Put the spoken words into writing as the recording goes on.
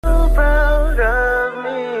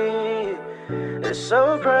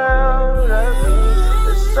so proud of me.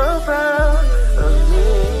 They're so proud of me.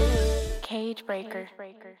 Cagebreaker.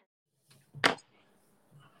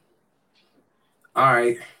 All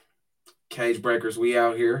right, Cagebreakers, we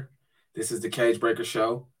out here. This is the Cagebreaker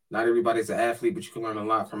Show. Not everybody's an athlete, but you can learn a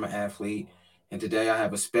lot from an athlete. And today I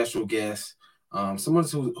have a special guest, someone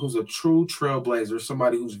who's a true trailblazer,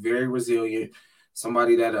 somebody who's very resilient,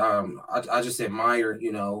 somebody that I just admire,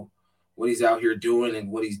 what he's out here doing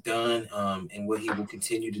and what he's done, and what he will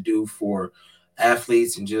continue to do for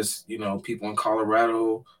athletes and just, people in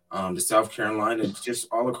Colorado, to South Carolina, just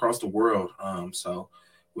all across the world. So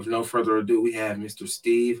with no further ado, we have Mr.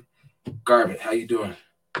 Steve Garbett. How you doing?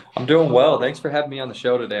 I'm doing well. Thanks for having me on the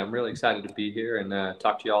show today. I'm really excited to be here and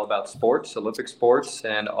talk to you all about sports, Olympic sports,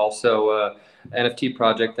 and also NFT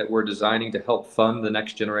project that we're designing to help fund the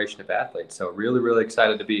next generation of athletes. So really, really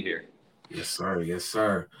excited to be here. Yes, sir. Yes,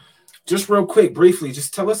 sir. Just real quick, briefly,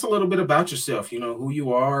 just tell us a little bit about yourself, who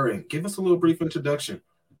you are, and give us a little brief introduction.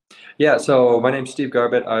 Yeah, so my name's Steve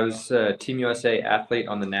Garbett. I was a Team USA athlete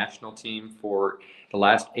on the national team for the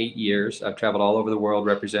last 8 years. I've traveled all over the world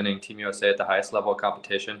representing Team USA at the highest level of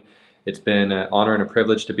competition. It's been an honor and a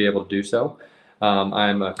privilege to be able to do so.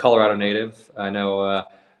 I'm a Colorado native. I know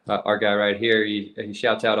our guy right here, he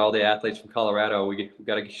shouts out all the athletes from Colorado. We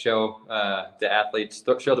got to show the athletes,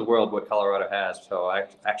 show the world what Colorado has. So I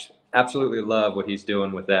actually absolutely love what he's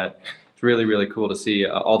doing with that. It's really, really cool to see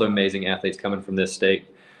all the amazing athletes coming from this state.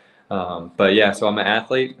 But yeah, so I'm an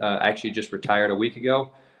athlete. I actually just retired a week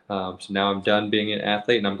ago. So now I'm done being an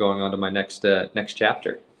athlete and I'm going on to my next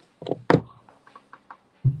chapter.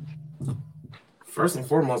 First and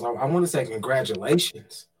foremost, I want to say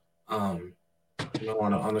congratulations, on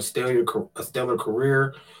a stellar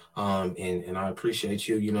career, and I appreciate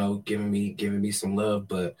you, giving me some love.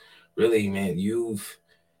 But really, man, you've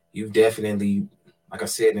definitely, like I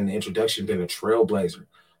said in the introduction, been a trailblazer,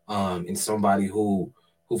 and somebody who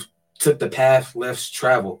took the path less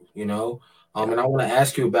traveled, and I want to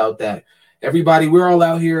ask you about that. Everybody, we're all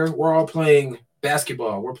out here. We're all playing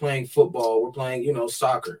basketball. We're playing football. We're playing,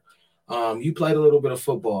 soccer. You played a little bit of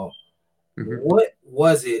football. Mm-hmm. What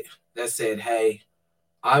was it that said, hey,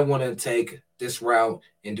 I want to take this route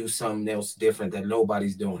and do something else different that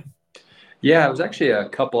nobody's doing? Yeah, it was actually a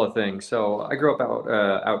couple of things. So I grew up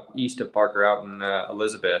out east of Parker, out in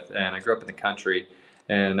Elizabeth, and I grew up in the country.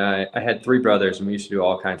 And I had three brothers, and we used to do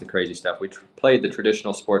all kinds of crazy stuff. We played the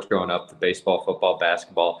traditional sports growing up, the baseball, football,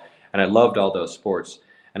 basketball, and I loved all those sports.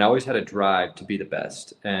 And I always had a drive to be the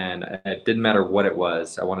best. And it didn't matter what it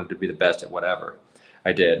was. I wanted to be the best at whatever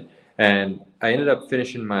I did. And I ended up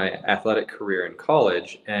finishing my athletic career in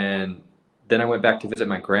college. And then I went back to visit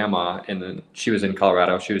my grandma, and then she was in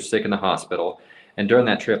Colorado. She was sick in the hospital. And during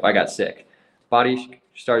that trip, I got sick. Body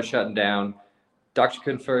started shutting down. Doctor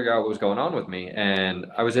couldn't figure out what was going on with me. And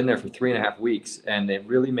I was in there for 3.5 weeks, and it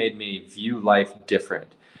really made me view life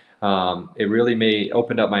different. It really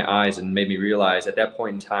opened up my eyes and made me realize at that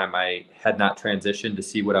point in time, I had not transitioned to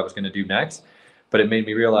see what I was going to do next. But it made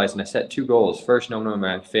me realize, and I set two goals. First, no one in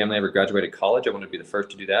my family ever graduated college. I wanted to be the first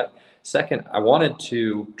to do that. Second, I wanted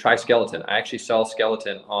to try skeleton. I actually saw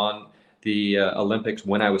skeleton on the Olympics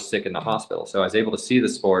when I was sick in the hospital. So I was able to see the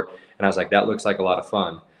sport, and I was like, that looks like a lot of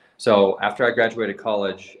fun. So after I graduated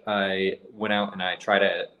college, I went out and I tried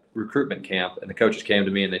a recruitment camp, and the coaches came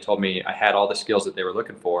to me and they told me I had all the skills that they were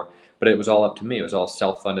looking for, but it was all up to me. It was all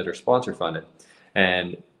self-funded or sponsor-funded.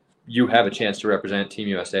 And you have a chance to represent Team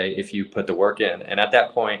USA if you put the work in. And at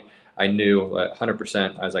that point, I knew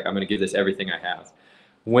 100%, I was like, I'm going to give this everything I have.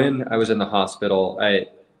 When I was in the hospital, I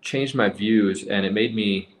changed my views, and it made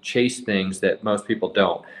me chase things that most people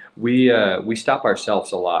don't. We stop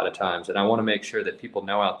ourselves a lot of times, and I want to make sure that people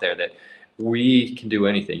know out there that we can do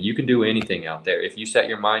anything. You can do anything out there. If you set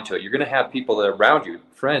your mind to it, you're going to have people that are around you,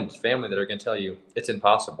 friends, family, that are going to tell you it's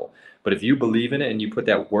impossible. But if you believe in it and you put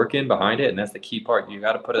that work in behind it, and that's the key part, you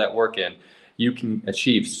got to put that work in, you can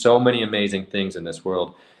achieve so many amazing things in this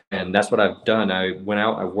world. And that's what I've done. I went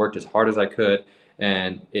out, I worked as hard as I could,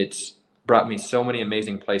 and it's brought me so many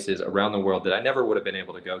amazing places around the world that I never would have been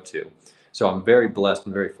able to go to. So I'm very blessed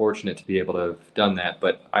and very fortunate to be able to have done that.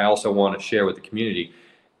 But I also want to share with the community,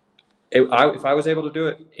 if I was able to do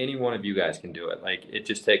it, any one of you guys can do it. Like, it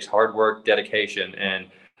just takes hard work, dedication, and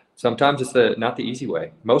sometimes it's not the easy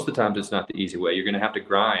way. Most of the times it's not the easy way. You're going to have to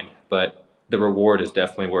grind, but the reward is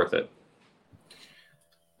definitely worth it.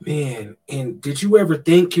 Man, and did you ever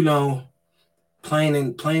think,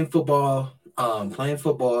 playing football,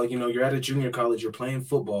 you're at a junior college, you're playing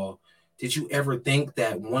football. Did you ever think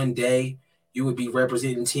that one day you would be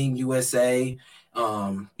representing Team USA,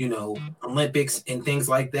 Olympics and things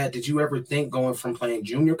like that? Did you ever think, going from playing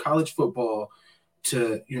junior college football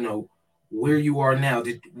to, where you are now?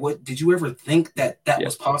 Did you ever think that Yeah.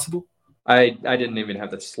 was possible? I didn't even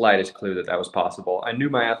have the slightest clue that was possible. I knew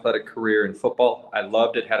my athletic career in football. I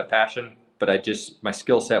loved it, had a passion, but my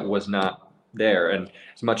skill set was not there. And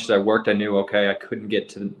as much as I worked, I knew, okay, I couldn't get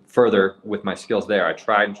to further with my skills there. I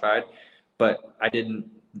tried and tried, but I didn't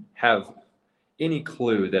have any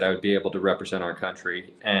clue that I would be able to represent our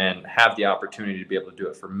country and have the opportunity to be able to do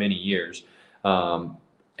it for many years.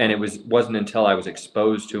 And it wasn't until I was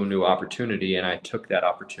exposed to a new opportunity and I took that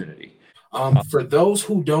opportunity. For those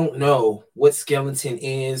who don't know what skeleton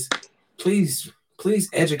is, please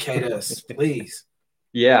educate us, please.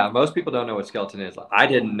 Yeah, most people don't know what skeleton is. I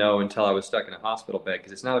didn't know until I was stuck in a hospital bed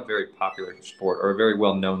because it's not a very popular sport or a very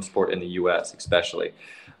well-known sport in the U.S. especially.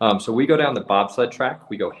 So we go down the bobsled track.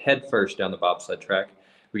 We go head first down the bobsled track.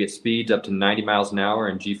 We get speeds up to 90 miles an hour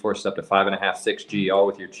and G-forces up to 5.5, 6 G, all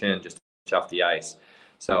with your chin just off the ice.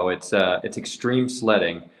 So it's extreme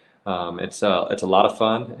sledding. It's a lot of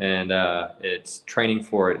fun, and it's training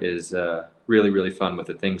for it is really, really fun with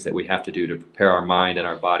the things that we have to do to prepare our mind and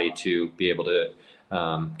our body to be able to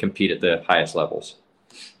compete at the highest levels.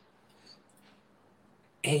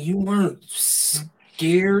 And you weren't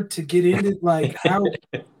scared to get into like how?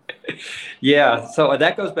 Yeah, so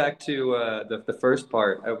that goes back to the first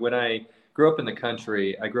part. When I grew up in the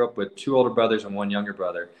country, I grew up with 2 older brothers and 1 younger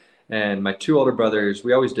brother. And my 2 older brothers,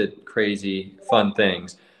 we always did crazy, fun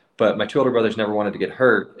things. But my 2 older brothers never wanted to get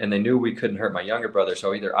hurt, and they knew we couldn't hurt my younger brother.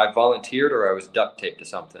 So either I volunteered or I was duct taped to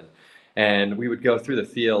something. And we would go through the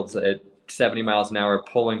fields at 70 miles an hour,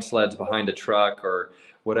 pulling sleds behind a truck or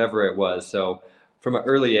whatever it was. So from an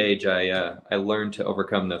early age, I learned to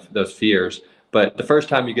overcome those fears. But the first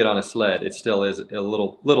time you get on a sled, it still is a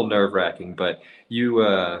little nerve-wracking. But you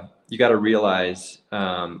got to realize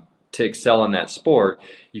to excel in that sport,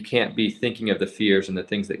 you can't be thinking of the fears and the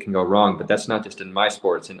things that can go wrong. But that's not just in my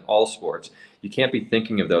sport; it's in all sports. You can't be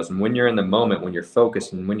thinking of those. And when you're in the moment, when you're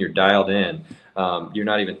focused, and when you're dialed in, you're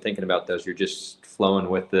not even thinking about those. You're just flowing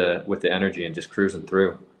with the energy and just cruising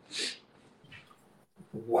through.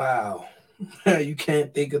 Wow, you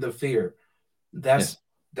can't think of the fear. That's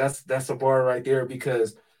a bar right there,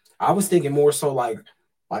 because I was thinking more so like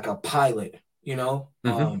a pilot.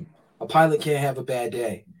 Mm-hmm. A pilot can't have a bad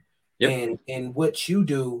day. Yep. And what you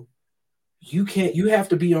do, you have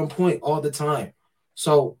to be on point all the time.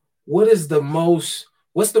 So what's the most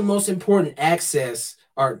important access,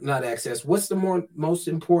 or not access? What's the most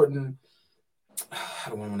important,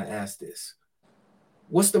 how do I want to ask this?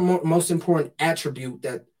 What's the most important attribute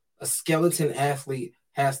that a skeleton athlete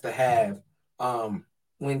has to have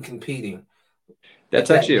when competing? That's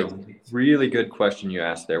actually a really good question you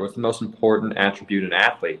asked there. What's the most important attribute an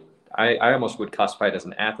athlete? I almost would classify it as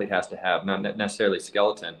an athlete has to have, not necessarily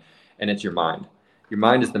skeleton, and it's your mind. Your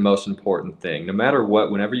mind is the most important thing. No matter what,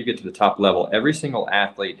 whenever you get to the top level, every single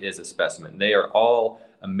athlete is a specimen. They are all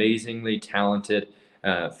amazingly talented,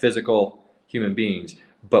 physical human beings.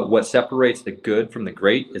 But what separates the good from the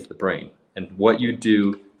great is the brain, and what you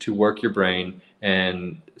do to work your brain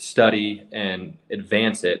and study and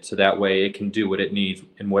advance it so that way it can do what it needs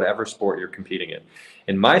in whatever sport you're competing in.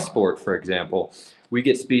 In my sport, for example, we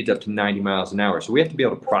get speeds up to 90 miles an hour. So we have to be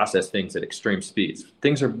able to process things at extreme speeds.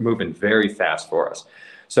 Things are moving very fast for us.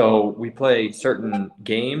 So we play certain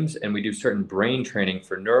games and we do certain brain training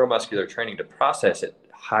for neuromuscular training to process at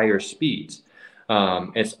higher speeds.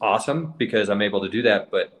 It's awesome because I'm able to do that.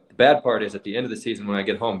 But the bad part is at the end of the season when I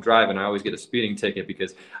get home driving, I always get a speeding ticket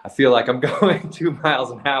because I feel like I'm going 2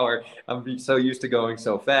 miles an hour. I'm so used to going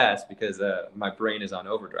so fast because my brain is on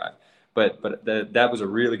overdrive. But that was a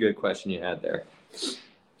really good question you had there.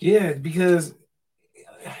 Yeah, because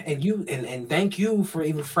and thank you for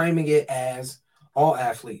even framing it as all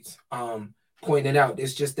athletes. Pointing out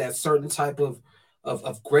it's just that certain type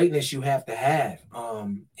of greatness you have to have.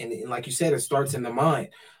 And like you said, it starts in the mind.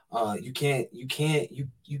 You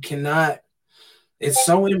cannot. It's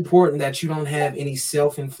so important that you don't have any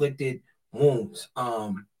self-inflicted wounds.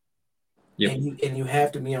 Yep. And you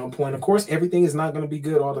have to be on point. Of course, everything is not going to be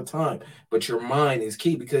good all the time, but your mind is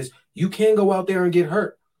key because you can go out there and get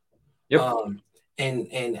hurt. Yep.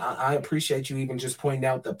 And I appreciate you even just pointing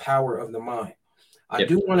out the power of the mind. I Yep.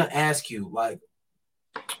 do want to ask you, like,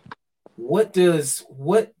 what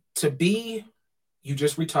to be? You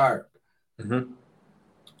just retired. Mm-hmm.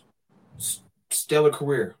 Stellar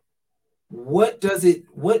career. What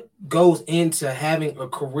goes into having a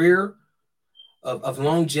career of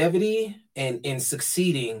longevity and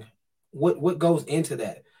succeeding? What goes into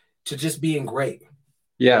that to just being great?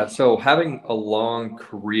 Yeah, so having a long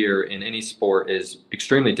career in any sport is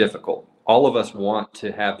extremely difficult. all of us want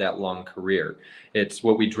to have that long career. It's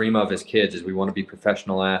what we dream of as kids, is we want to be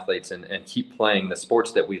professional athletes and keep playing the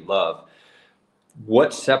sports that we love.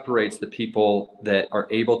 What separates the people that are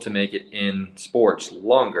able to make it in sports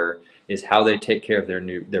longer is how they take care of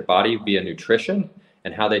their body via nutrition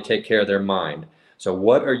and how they take care of their mind. So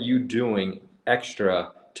what are you doing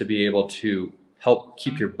extra to be able to help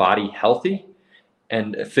keep your body healthy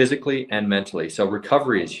and physically and mentally? So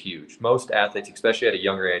recovery is huge. Most athletes, especially at a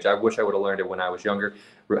younger age, I wish I would have learned it when I was younger,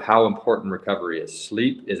 how important recovery is.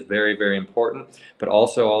 Sleep is very, very important, but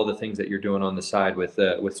also all the things that you're doing on the side with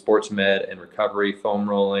sports med and recovery, foam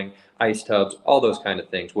rolling, ice tubs, all those kind of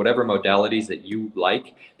things, whatever modalities that you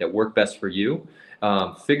like that work best for you,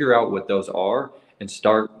 figure out what those are and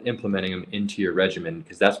start implementing them into your regimen,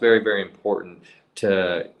 because that's very, very important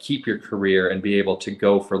to keep your career and be able to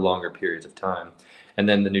go for longer periods of time. And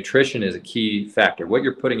then the nutrition is a key factor. What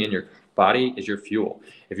you're putting in your body is your fuel.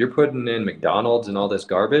 If you're putting in McDonald's and all this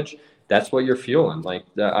garbage, that's what you're fueling. Like,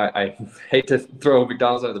 I hate to throw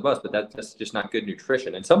McDonald's under the bus, but that's just not good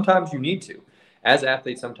nutrition. And sometimes you need to. As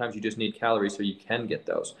athletes, sometimes you just need calories so you can get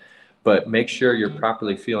those. But make sure you're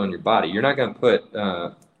properly fueling your body. You're not going to put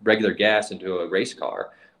regular gas into a race car.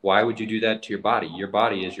 Why would you do that to your body? Your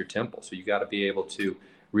body is your temple. So you got to be able to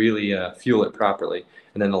really fuel it properly.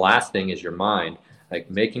 And then the last thing is your mind. Like,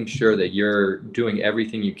 making sure that you're doing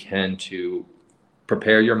everything you can to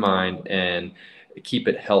prepare your mind and keep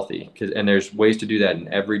it healthy. And there's ways to do that in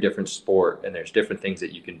every different sport, and there's different things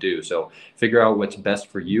that you can do. So figure out what's best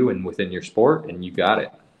for you and within your sport, and you got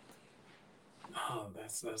it. Oh,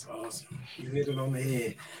 that's awesome. You hit it on the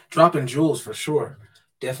head. Dropping jewels for sure.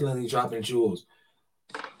 Definitely dropping jewels.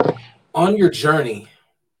 On your journey,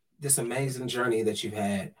 this amazing journey that you've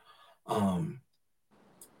had,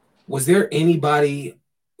 was there anybody,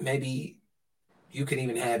 maybe you could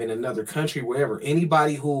even have in another country, wherever,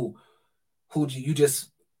 anybody who you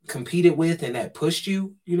just competed with and that pushed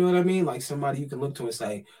you? You know what I mean? Like somebody you can look to and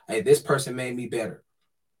say, hey, this person made me better.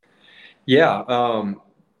 Yeah.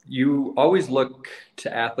 You always look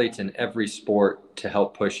to athletes in every sport to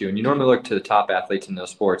help push you. And you normally look to the top athletes in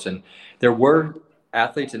those sports. And there were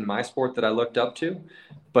athletes in my sport that I looked up to,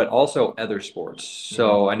 but also other sports.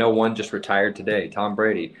 So I know one just retired today, Tom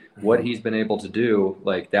Brady. What he's been able to do,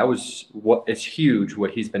 like, it's huge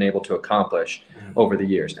what he's been able to accomplish over the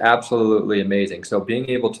years. Absolutely amazing. So being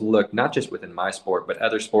able to look not just within my sport, but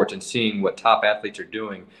other sports, and seeing what top athletes are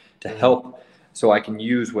doing to help, so I can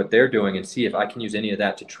use what they're doing and see if I can use any of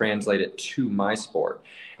that to translate it to my sport.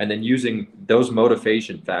 And then using those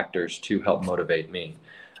motivation factors to help motivate me.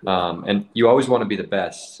 And you always want to be the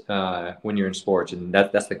best when you're in sports, and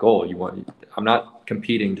that's the goal. I'm not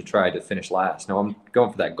competing to try to finish last. No, I'm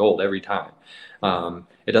going for that gold every time.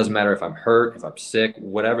 It doesn't matter if I'm hurt, if I'm sick,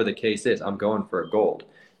 whatever the case is, I'm going for a gold.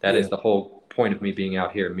 That is the whole point of me being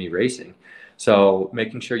out here and me racing. So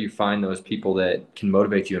making sure you find those people that can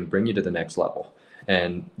motivate you and bring you to the next level,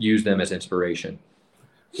 and use them as inspiration.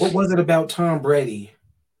 What was it about Tom Brady?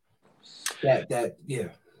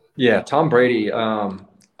 Yeah, Tom Brady.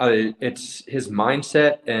 It's his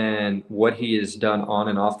mindset and what he has done on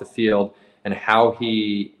and off the field, and how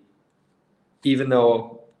he, even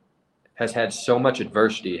though has had so much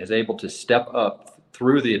adversity, is able to step up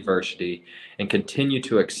through the adversity and continue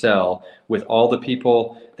to excel with all the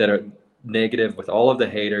people that are negative, with all of the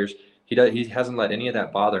haters. He hasn't let any of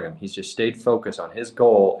that bother him. He's just stayed focused on his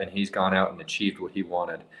goal, and he's gone out and achieved what he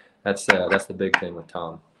wanted. That's the big thing with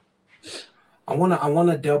Tom. I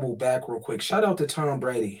wanna double back real quick. Shout out to Tom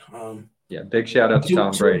Brady. Big shout out to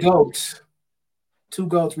Tom Brady. Two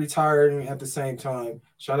goats retiring at the same time.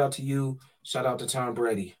 Shout out to you. Shout out to Tom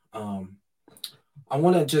Brady. I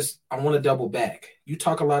want to double back. You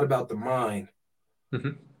talk a lot about the mind.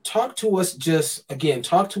 Mm-hmm. Talk to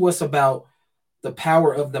us about the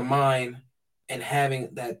power of the mind and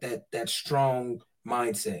having that strong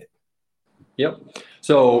mindset. Yep.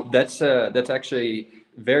 So that's actually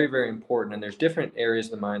very, very important. And there's different areas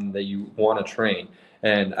of the mind that you want to train.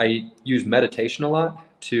 And I use meditation a lot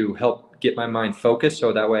to help get my mind focused,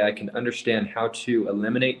 so that way I can understand how to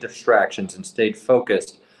eliminate distractions and stay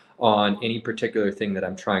focused on any particular thing that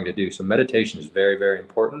I'm trying to do. So meditation is very, very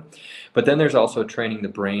important. But then there's also training the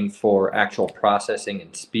brain for actual processing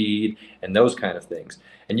and speed and those kind of things.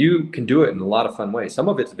 And you can do it in a lot of fun ways. Some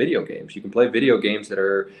of it's video games. You can play video games that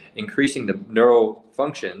are increasing the neural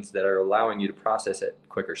functions that are allowing you to process at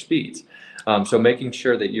quicker speeds. So making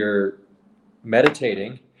sure that you're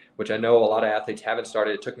meditating, which I know a lot of athletes haven't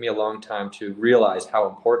started. It took me a long time to realize how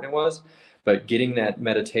important it was. But getting that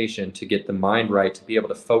meditation to get the mind right, to be able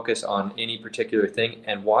to focus on any particular thing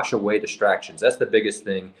and wash away distractions. That's the biggest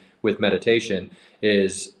thing with meditation,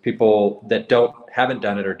 is people that haven't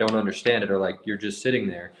done it or don't understand it are like, you're just sitting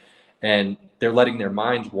there and they're letting their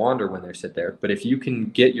minds wander when they sit there. But if you can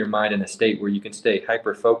get your mind in a state where you can stay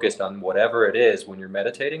hyper focused on whatever it is when you're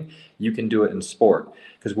meditating, you can do it in sport.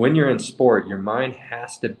 Because when you're in sport, your mind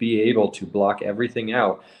has to be able to block everything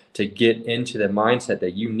out to get into the mindset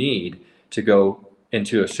that you need to go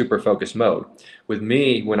into a super focused mode. With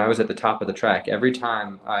me, when I was at the top of the track, every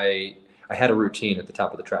time I had a routine at the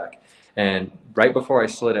top of the track. And right before I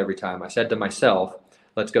slid every time, I said to myself,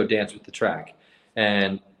 let's go dance with the track.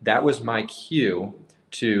 And that was my cue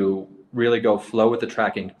to really go flow with the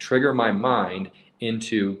track and trigger my mind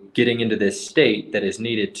into getting into this state that is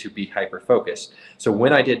needed to be hyper focused. So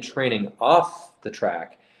when I did training off the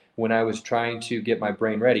track, when I was trying to get my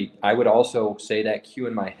brain ready, I would also say that cue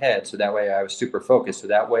in my head. So that way I was super focused. So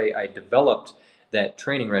that way I developed that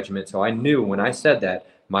training regimen. So I knew when I said that,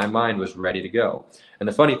 my mind was ready to go. And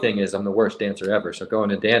the funny thing is, I'm the worst dancer ever. So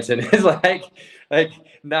going and dancing is like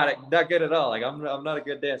not good at all. Like I'm not a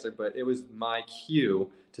good dancer, but it was my cue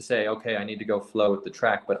to say, okay, I need to go flow with the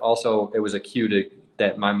track. But also it was a cue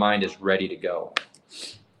that my mind is ready to go.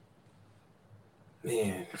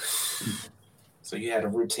 Man. So you had a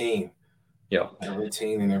routine. Yeah. A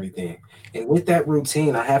routine and everything. And with that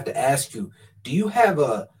routine, I have to ask you, do you have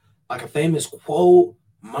a famous quote,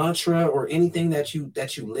 mantra, or anything that you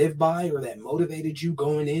live by or that motivated you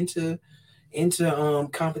going into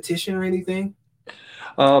competition or anything?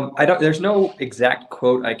 There's no exact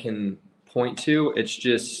quote I can point to. It's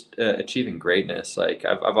just achieving greatness. Like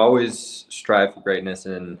I've always strived for greatness,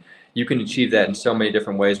 and you can achieve that in so many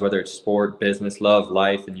different ways, whether it's sport, business, love,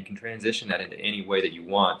 life, and you can transition that into any way that you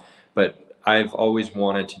want. But I've always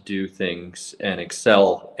wanted to do things and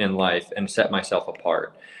excel in life and set myself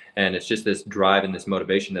apart. And it's just this drive and this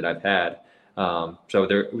motivation that I've had. So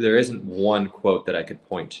there isn't one quote that I could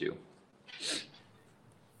point to.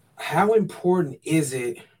 How important is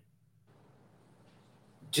it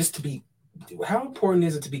to be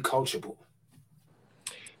coachable?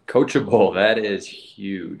 Coachable, that is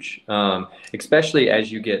huge. Especially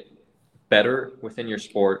as you get better within your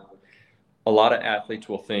sport, a lot of athletes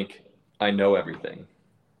will think, I know everything.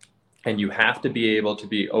 And you have to be able to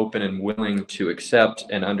be open and willing to accept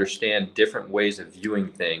and understand different ways of viewing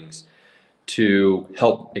things to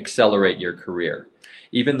help accelerate your career.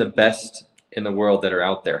 Even the best in the world that are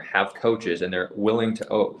out there have coaches, and they're willing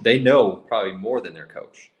to, they know probably more than their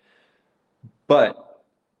coach, but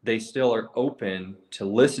they still are open to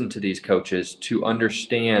listen to these coaches to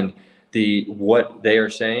understand what they are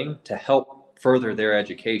saying to help further their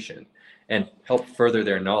education and help further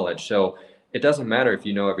their knowledge. So it doesn't matter if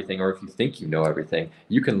you know everything or if you think you know everything.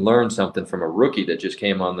 You can learn something from a rookie that just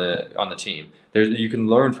came on the team. You can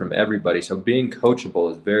learn from everybody. So being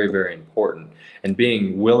coachable is very, very important, and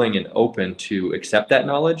being willing and open to accept that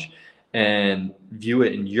knowledge and view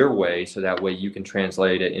it in your way, so that way you can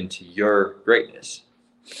translate it into your greatness.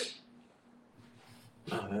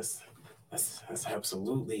 Oh, that's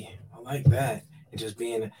absolutely, I like that. And just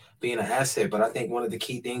being an asset. But I think one of the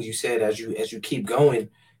key things you said, as you keep going,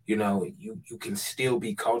 you know, you can still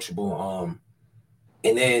be coachable.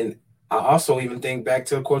 And then I also even think back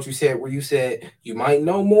to a quote you said, where you said you might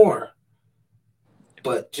know more,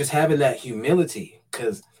 but just having that humility.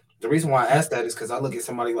 Because the reason why I asked that is because I look at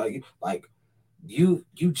somebody like you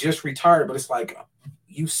just retired, but it's like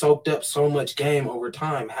you soaked up so much game over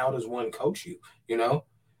time. How does one coach you? You know,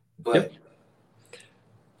 but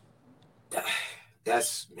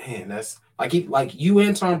that's like you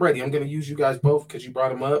and Tom Brady. I'm gonna use you guys both because you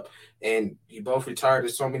brought him up, and you both retired.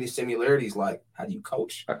 There's so many similarities. Like, how do you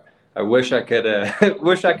coach? I wish I could.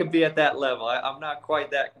 Wish I could be at that level. I'm not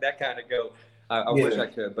quite that kind of go. I wish I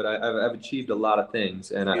could, but I've achieved a lot of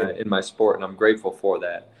things in my sport, and I'm grateful for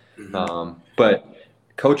that. Mm-hmm. But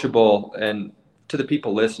coachable, and to the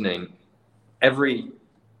people listening,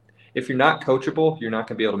 if you're not coachable, you're not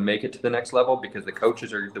going to be able to make it to the next level, because the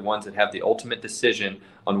coaches are the ones that have the ultimate decision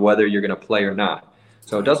on whether you're going to play or not.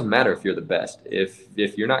 So it doesn't matter if you're the best.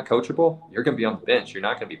 If you're not coachable, you're going to be on the bench. You're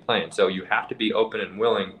not going to be playing. So you have to be open and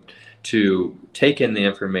willing to take in the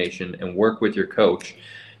information and work with your coach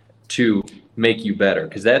to make you better,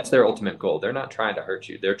 because that's their ultimate goal. They're not trying to hurt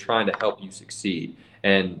you. They're trying to help you succeed,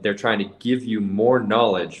 and they're trying to give you more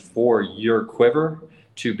knowledge for your quiver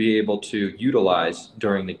to be able to utilize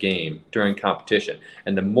during the game, during competition.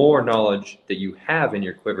 And the more knowledge that you have in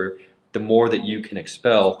your quiver, the more that you can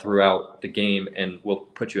expel throughout the game, and will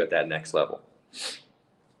put you at that next level.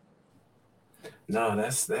 No,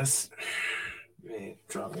 that's Man,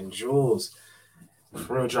 dropping jewels.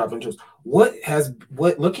 For real, dropping jewels. What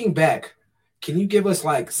looking back, can you give us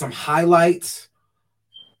like some highlights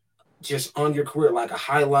just on your career, like a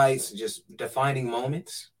highlights, just defining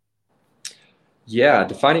moments? Yeah,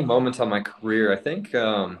 defining moments on my career. I think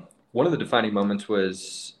one of the defining moments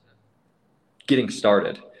was getting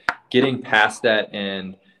started, getting past that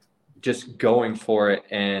and just going for it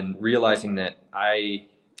and realizing that I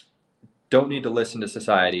don't need to listen to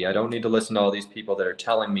society. I don't need to listen to all these people that are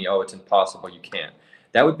telling me, oh, it's impossible, you can't.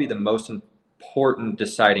 That would be the most important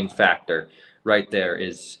deciding factor right there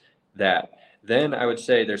is that. Then I would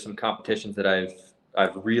say there's some competitions that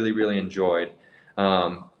I've really, really enjoyed.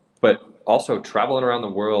 But also traveling around the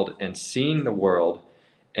world and seeing the world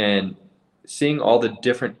and seeing all the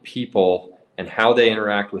different people and how they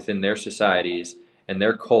interact within their societies and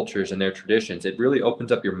their cultures and their traditions, it really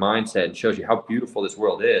opens up your mindset and shows you how beautiful this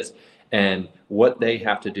world is and what they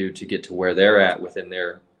have to do to get to where they're at within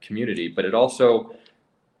their community. But it also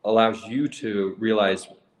allows you to realize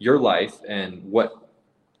your life and what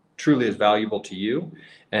truly is valuable to you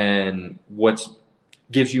and what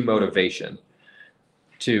gives you motivation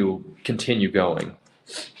to continue going.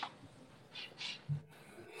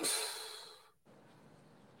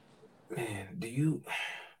 Man,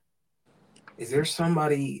 is there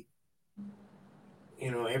somebody,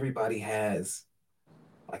 everybody has,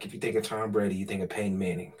 like if you think of Tom Brady, you think of Peyton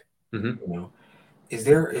Manning, Mm-hmm. you know, is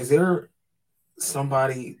there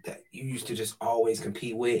somebody that you used to just always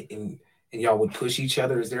compete with and y'all would push each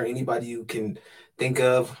other? Is there anybody you can think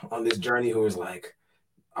of on this journey who was like,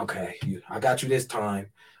 okay, I got you this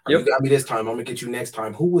time, or you Yep. got me this time, I'm gonna get you next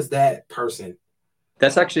time? Who was that person?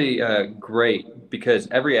 That's actually great because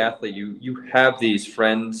every athlete, you have these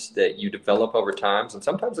friends that you develop over times, and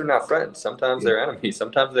sometimes they're not friends, sometimes Yeah, they're enemies,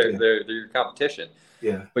 sometimes they're yeah, they're your competition.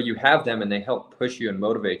 yeah, But you have them, and they help push you and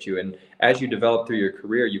motivate you. And as you develop through your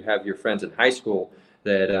career, you have your friends in high school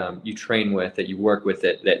that you train with, that you work with,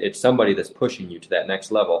 that it's somebody that's pushing you to that next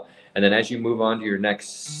level. And then as you move on to your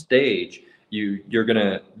next stage, you're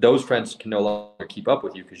gonna those friends can no longer keep up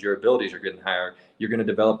with you because your abilities are getting higher. You're gonna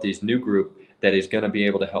develop these new group that is going to be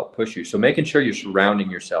able to help push you. So making sure you're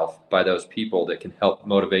surrounding yourself by those people that can help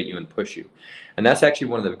motivate you and push you. And that's actually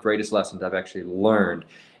one of the greatest lessons I've actually learned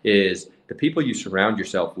is the people you surround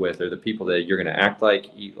yourself with are the people that you're going to act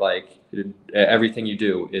like, eat like, everything you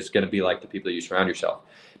do is going to be like the people that you surround yourself.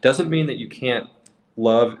 Doesn't mean that you can't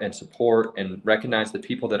love and support and recognize the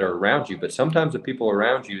people that are around you, but sometimes the people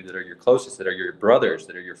around you that are your closest, that are your brothers,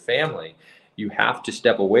 that are your family, you have to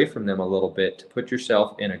step away from them a little bit to put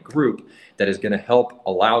yourself in a group that is going to help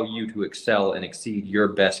allow you to excel and exceed your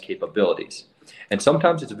best capabilities. And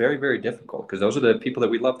sometimes it's very, very difficult because those are the people that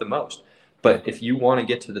we love the most. yeah. But if you want to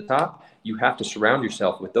get to the top, you have to surround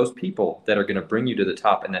yourself with those people that are going to bring you to the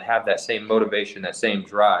top and that have that same motivation, that same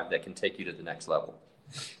drive that can take you to the next level.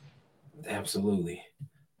 Absolutely,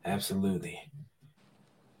 absolutely.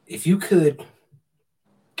 If you could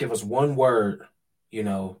give us one word,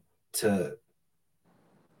 to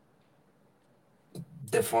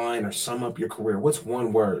define or sum up your career, what's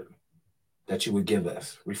one word that you would give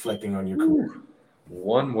us reflecting on your career?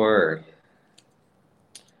 One word.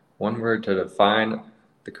 One word to define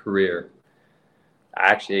the career.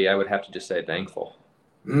 Actually, I would have to just say thankful.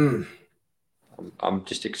 Mm, I'm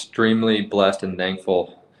just extremely blessed and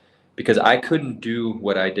thankful because I couldn't do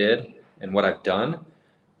what I did and what I've done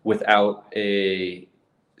without a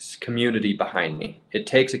community behind me. It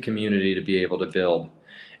takes a community to be able to build,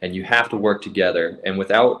 and you have to work together. And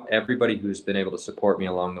without everybody who's been able to support me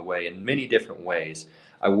along the way in many different ways,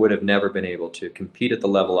 I would have never been able to compete at the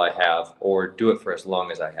level I have or do it for as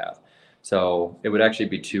long as I have. So it would actually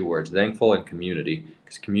be two words, thankful and community,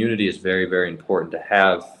 because community is very, very important to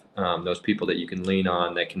have those people that you can lean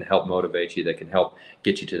on, that can help motivate you, that can help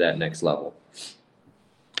get you to that next level.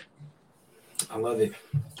 I love it.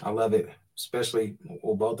 I love it, especially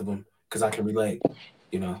well, both of them, because I can relate.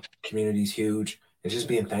 Community's huge. It's just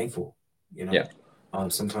being thankful. Yeah.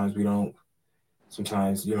 Sometimes we don't.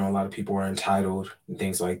 Sometimes a lot of people are entitled and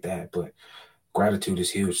things like that, but gratitude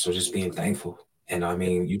is huge. So just being thankful. And I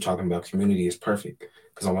mean, you talking about community is perfect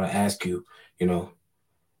because I want to ask you. You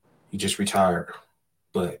just retired,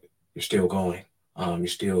 but you're still going. You're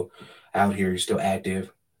still out here. You're still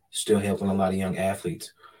active. Still helping a lot of young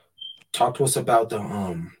athletes. Talk to us about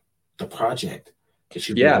the project that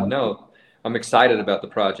you've been Yeah, going through. no, I'm excited about the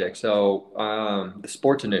project. So, the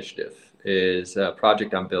Sports Initiative is a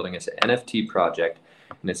project I'm building. It's an NFT project,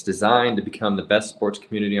 and it's designed to become the best sports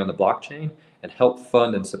community on the blockchain and help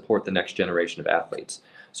fund and support the next generation of athletes.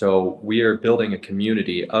 So, we are building a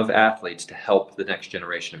community of athletes to help the next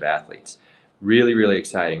generation of athletes. Really, really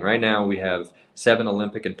exciting. Right now, we have 7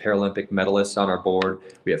 Olympic and Paralympic medalists on our board.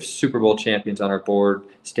 We have Super Bowl champions on our board,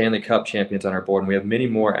 Stanley Cup champions on our board, and we have many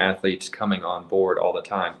more athletes coming on board all the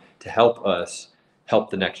time to help us help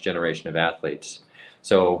the next generation of athletes.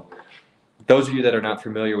 So those of you that are not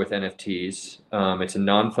familiar with NFTs, it's a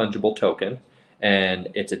non-fungible token, and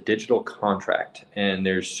it's a digital contract. And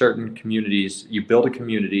there's certain communities, you build a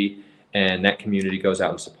community, and that community goes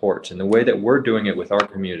out and supports. And the way that we're doing it with our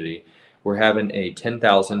community, we're having a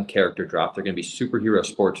 10,000 character drop. They're going to be superhero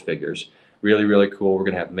sports figures. Really, really cool. We're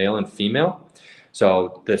going to have male and female.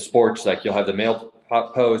 So the sports, like you'll have the male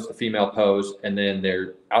pose, the female pose, and then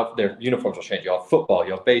their uniforms will change. You'll have football,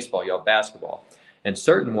 you'll have baseball, you'll have basketball. And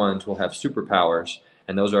certain ones will have superpowers,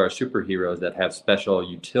 and those are our superheroes that have special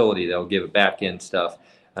utility that will give back end stuff,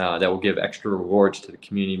 that will give extra rewards to the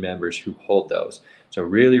community members who hold those. So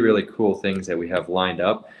really, really cool things that we have lined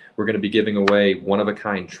up. We're going to be giving away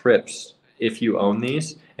one-of-a-kind trips. If you own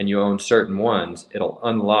these and you own certain ones, it'll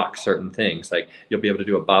unlock certain things. Like you'll be able to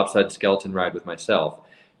do a bobsled skeleton ride with myself.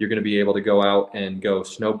 You're going to be able to go out and go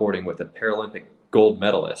snowboarding with a Paralympic gold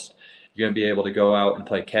medalist. You're going to be able to go out and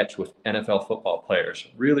play catch with NFL football players.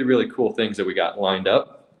 Really, really cool things that we got lined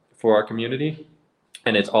up for our community.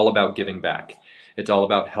 And it's all about giving back. It's all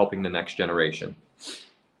about helping the next generation.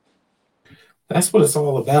 That's what it's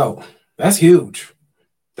all about. That's huge.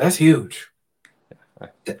 That's huge. I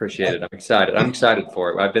appreciate it. I'm excited. I'm excited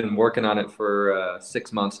for it. I've been working on it for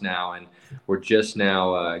 6 months now, and we're just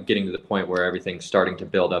now getting to the point where everything's starting to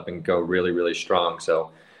build up and go really, really strong.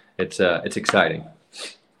 So it's exciting.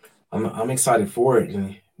 I'm excited for it,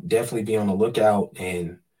 and definitely be on the lookout.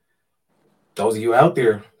 And those of you out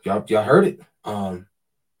there, y'all heard it.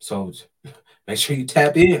 So make sure you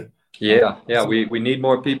tap in. Yeah. We need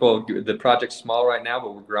more people. The project's small right now,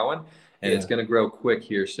 but we're growing, and it's going to grow quick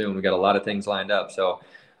here soon. We got a lot of things lined up. So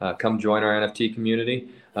come join our NFT community.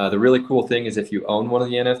 The really cool thing is if you own one of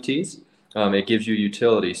the NFTs, it gives you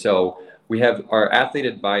utility. So we have our athlete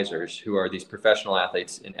advisors who are these professional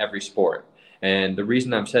athletes in every sport. And the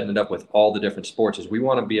reason I'm setting it up with all the different sports is we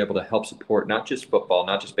want to be able to help support not just football,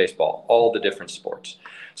 not just baseball, all the different sports.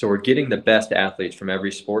 So we're getting the best athletes from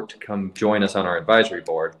every sport to come join us on our advisory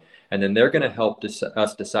board. And then they're going to help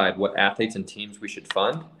us decide what athletes and teams we should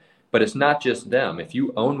fund. But it's not just them. If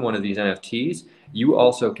you own one of these NFTs, you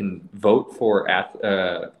also can vote for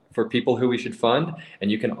people who we should fund,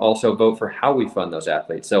 and you can also vote for how we fund those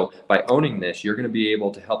athletes. So by owning this, you're going to be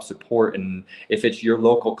able to help support, and if it's your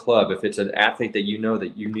local club, if it's an athlete that you know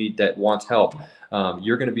that you need that wants help,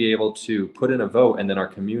 you're going to be able to put in a vote, and then our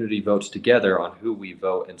community votes together on who we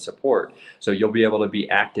vote and support. So you'll be able to be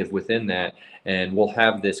active within that, and we'll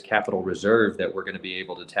have this capital reserve that we're going to be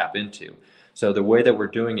able to tap into. So the way that we're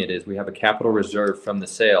doing it is we have a capital reserve from the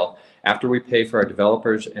sale. After we pay for our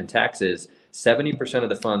developers and taxes, 70% of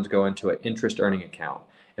the funds go into an interest earning account.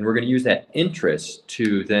 And we're going to use that interest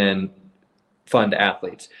to then fund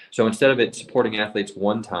athletes. So instead of it supporting athletes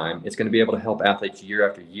one time, it's going to be able to help athletes year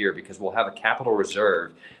after year, because we'll have a capital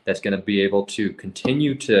reserve that's going to be able to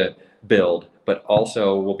continue to build, but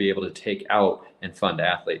also we'll be able to take out and fund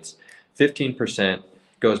athletes. 15%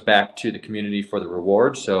 goes back to the community for the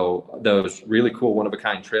rewards. So those really cool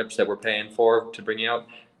one-of-a-kind trips that we're paying for to bring out,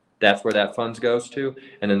 that's where that funds goes to.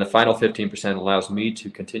 And then the final 15% allows me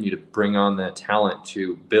to continue to bring on the talent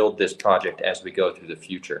to build this project as we go through the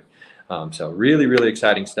future. So really, really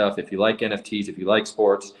exciting stuff. If you like NFTs, if you like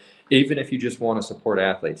sports, even if you just want to support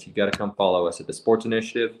athletes, you got to come follow us at the Sports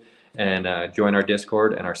Initiative and join our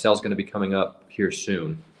Discord. And our sale's going to be coming up here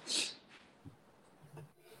soon.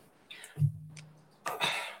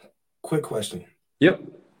 Quick question. Yep.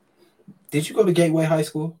 Did you go to Gateway High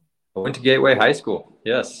School? I went to Gateway High School.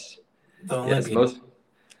 Yes. Yes.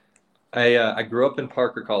 I grew up in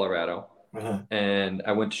Parker, Colorado, and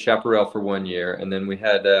I went to Chaparral for 1 year, and then we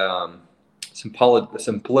had some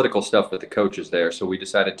political stuff with the coaches there, so we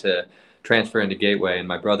decided to transfer into Gateway, and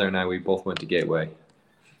my brother and I, we both went to Gateway.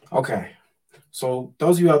 Okay. So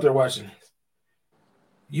those of you out there watching,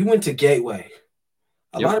 you went to Gateway.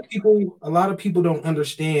 A lot of people don't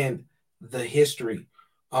understand the history.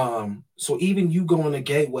 So even you going to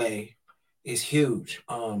Gateway is huge.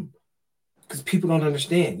 Because people don't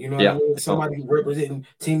understand. You know what I mean? Somebody representing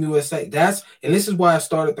Team USA. And this is why I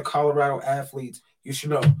started the Colorado Athletes. You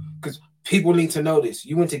should know. Because people need to know this.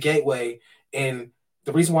 You went to Gateway, and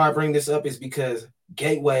the reason why I bring this up is because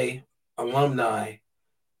Gateway alumni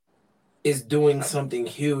is doing something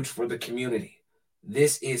huge for the community.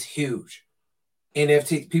 This is huge.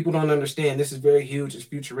 NFT, people don't understand. This is very huge. It's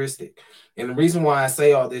futuristic. And the reason why I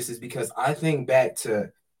say all this is because I think back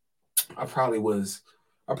to I probably was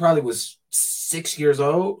 6 years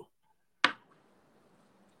old.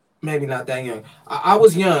 maybe not that young. I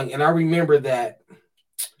was young, and I remember that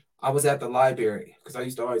I was at the library because I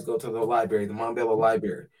used to always go to the library, the Montbello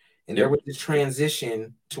Library, and there Yep. was this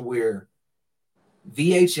transition to where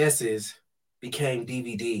VHSs became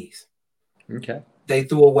DVDs. Okay. They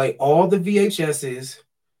threw away all the VHSs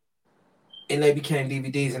and they became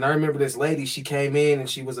DVDs. And I remember this lady, she came in and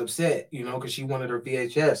she was upset, because she wanted her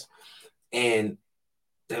VHS. And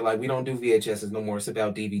they're like, we don't do VHSs no more. It's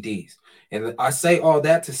about DVDs. And I say all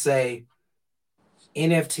that to say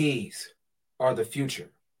NFTs are the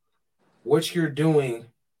future. What you're doing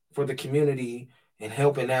for the community and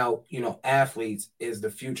helping out, athletes is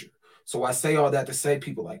the future. So I say all that to say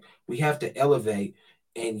people like we have to elevate.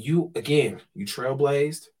 And you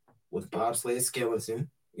trailblazed with bobsled skeleton,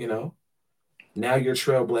 now you're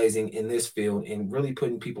trailblazing in this field and really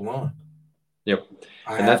putting people on. Yep.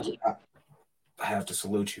 I And have that's, to, I have to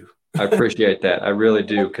salute you. I appreciate that. I really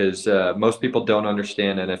do, because most people don't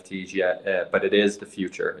understand NFTs yet, but it is the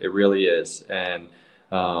future. It really is. And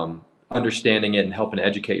understanding it and helping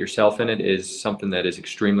educate yourself in it is something that is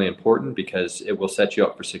extremely important, because it will set you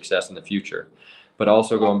up for success in the future. But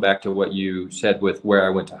also going back to what you said with where I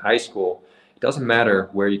went to high school, it doesn't matter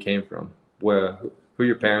where you came from, who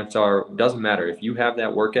your parents are. It doesn't matter. If you have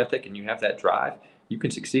that work ethic and you have that drive, you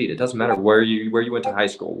can succeed. It doesn't matter where you went to high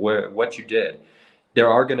school, what you did. There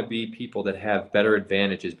are going to be people that have better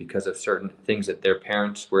advantages because of certain things that their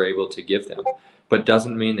parents were able to give them, but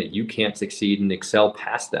doesn't mean that you can't succeed and excel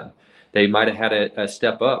past them. They might have had a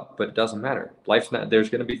step up, but it doesn't matter. Life's not, there's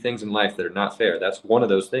going to be things in life that are not fair. That's one of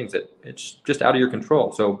those things that it's just out of your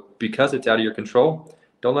control. So because it's out of your control,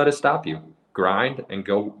 don't let it stop you. Grind and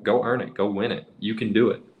go earn it. Go win it. You can do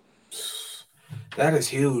it. That is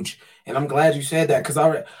huge. And I'm glad you said that because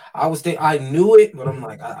I was thinking I knew it, but I'm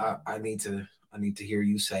like, I need to hear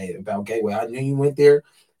you say it about Gateway. I knew you went there,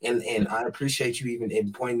 and I appreciate you even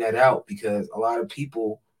in pointing that out, because a lot of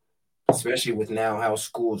people, especially with now how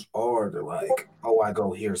schools are, they're like, oh, I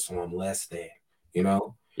go here, so I'm less than,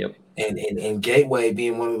 Yep. And Gateway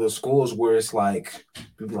being one of those schools where it's like,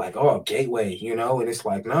 people like, oh, Gateway, and it's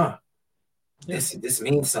like, nah, this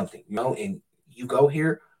means something, and you go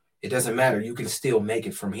here, it doesn't matter. You can still make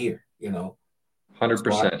it from here,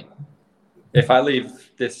 100%. If I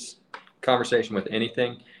leave this conversation with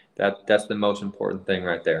anything, that's the most important thing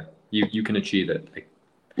right there. You can achieve it. Like,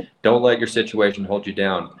 don't let your situation hold you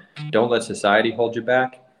down. Don't let society hold you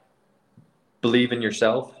back. Believe in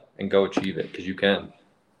yourself and go achieve it, because you can.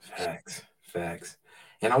 Facts.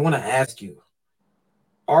 And I want to ask you,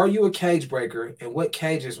 are you a cage breaker, and what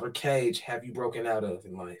cages or cage have you broken out of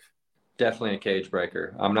in life? Definitely a cage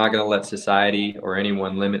breaker. I'm not going to let society or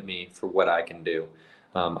anyone limit me for what I can do.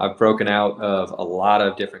 I've broken out of a lot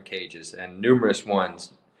of different cages and numerous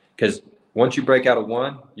ones, because once you break out of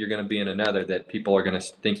one, you're going to be in another that people are going to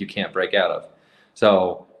think you can't break out of.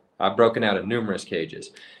 So I've broken out of numerous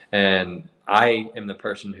cages, and I am the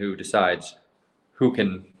person who decides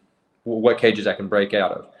what cages I can break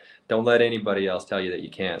out of. Don't let anybody else tell you that you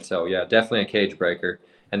can't. So yeah, definitely a cage breaker.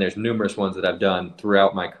 And there's numerous ones that I've done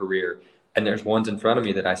throughout my career. And there's ones in front of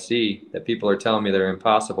me that I see that people are telling me they're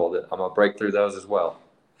impossible, that I'm going to break through those as well.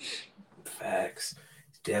 Facts.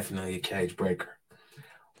 Definitely a cage breaker.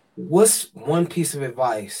 What's one piece of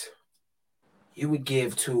advice you would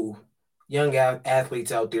give to young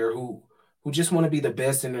athletes out there who just want to be the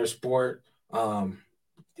best in their sport?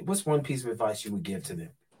 What's one piece of advice you would give to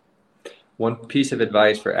them? One piece of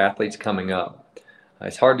advice for athletes coming up.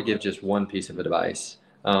 It's hard to give just one piece of advice.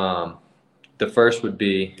 The first would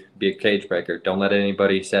be a cage breaker. Don't let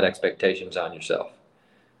anybody set expectations on yourself.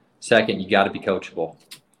 Second, you got to be coachable.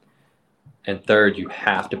 And third, you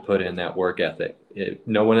have to put in that work ethic.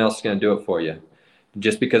 No one else is going to do it for you.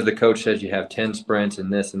 Just because the coach says you have 10 sprints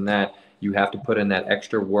and this and that, you have to put in that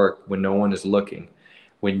extra work when no one is looking.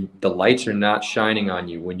 When the lights are not shining on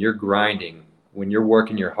you, when you're grinding, when you're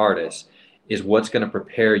working your hardest, is what's going to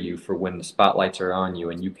prepare you for when the spotlights are on you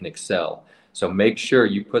and you can excel. So make sure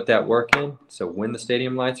you put that work in, so when the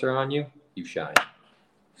stadium lights are on you, you shine.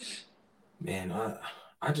 Man,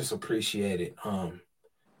 I just appreciate it.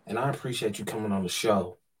 And I appreciate you coming on the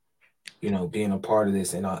show, being a part of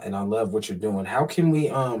this, and I love what you're doing. How can we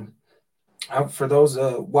for those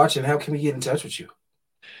watching, how can we get in touch with you?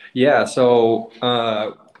 Yeah, so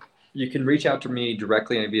you can reach out to me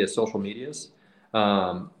directly via social medias.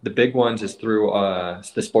 The big ones is through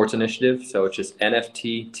the sports initiative. So it's just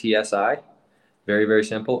NFT TSI. Very, very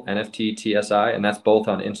simple, NFT TSI. And that's both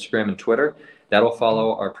on Instagram and Twitter. That'll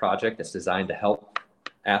follow our project that's designed to help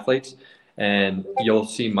athletes. And you'll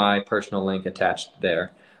see my personal link attached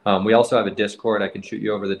there. We also have a Discord. I can shoot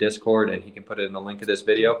you over the Discord, and he can put it in the link of this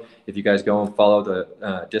video. If you guys go and follow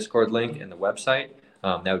the Discord link and the website,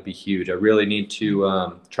 that would be huge. I really need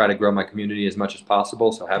to try to grow my community as much as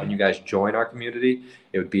possible. So having you guys join our community,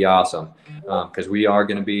 it would be awesome, because we are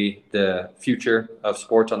going to be the future of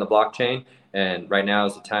sports on the blockchain. And right now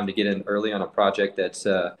is the time to get in early on a project that's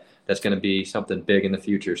going to be something big in the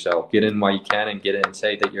future. So get in while you can, and get in and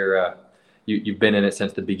say that you've been in it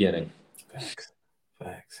since the beginning.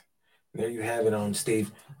 Facts. There you have it,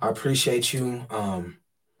 Steve. I appreciate you.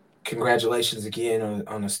 Congratulations again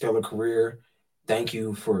on a stellar career. Thank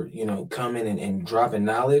you for, coming and dropping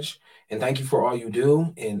knowledge. And thank you for all you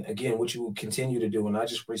do. And again, what you will continue to do. And I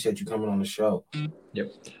just appreciate you coming on the show.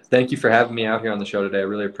 Yep. Thank you for having me out here on the show today. I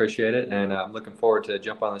really appreciate it. And I'm looking forward to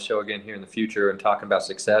jump on the show again here in the future and talking about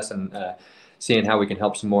success and seeing how we can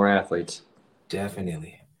help some more athletes.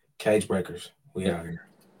 Definitely. Cagebreakers. We out here.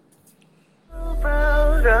 So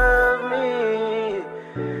proud of me.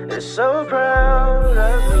 They're so proud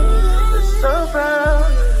of me. They're so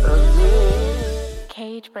proud of me.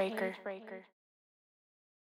 Cagebreakers.